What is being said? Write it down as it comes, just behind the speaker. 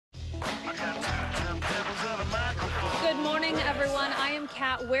everyone. I am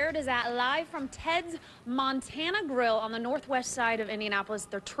Kat. Where Does That? Live from Ted's Montana Grill on the northwest side of Indianapolis,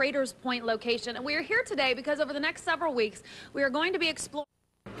 their Traders Point location. And we are here today because over the next several weeks, we are going to be exploring.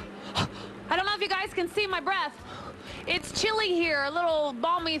 I don't know if you guys can see my breath. It's chilly here, a little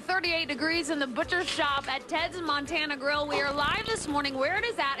balmy 38 degrees in the butcher shop at Ted's Montana Grill. We are live this morning, Where It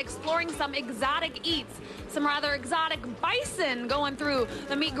Is At, exploring some exotic eats, some rather exotic bison going through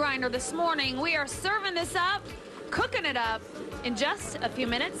the meat grinder this morning. We are serving this up, cooking it up in just a few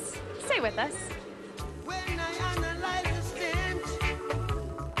minutes. Stay with us.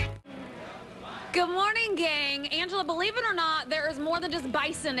 Good morning, gang. Angela, believe it or not, there is more than just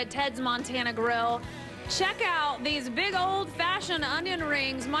bison at Ted's Montana Grill. Check out these big old-fashioned onion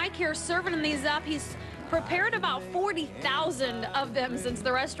rings. Mike here serving these up. He's prepared about 40,000 of them since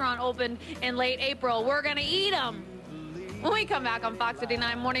the restaurant opened in late April. We're going to eat them when we come back on Fox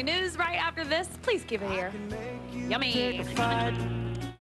 59 Morning News right after this. Please keep it here. Yummy.